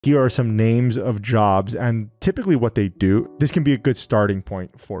Here are some names of jobs and typically what they do. This can be a good starting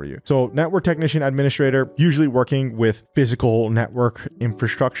point for you. So network technician administrator, usually working with physical network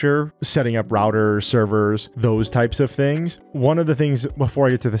infrastructure, setting up routers, servers, those types of things. One of the things before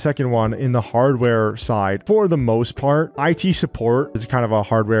I get to the second one, in the hardware side, for the most part, IT support is kind of a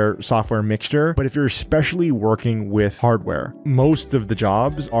hardware software mixture. But if you're especially working with hardware, most of the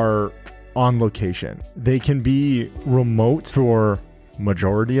jobs are on location. They can be remote for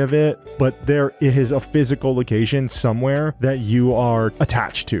majority of it, but there is a physical location somewhere that you are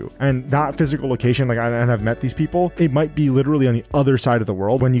attached to. And that physical location, like, and I've met these people, it might be literally on the other side of the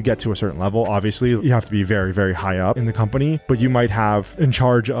world. When you get to a certain level, obviously you have to be very, very high up in the company, but you might have in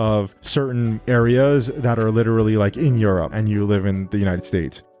charge of certain areas that are literally like in Europe and you live in the United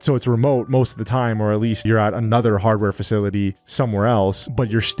States. So it's remote most of the time, or at least you're at another hardware facility somewhere else,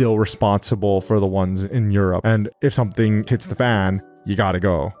 but you're still responsible for the ones in Europe. And if something hits the fan, you gotta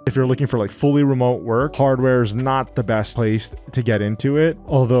go. If you're looking for like fully remote work, hardware is not the best place to get into it.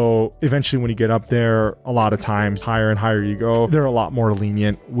 Although eventually when you get up there, a lot of times higher and higher you go, they're a lot more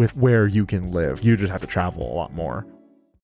lenient with where you can live. You just have to travel a lot more.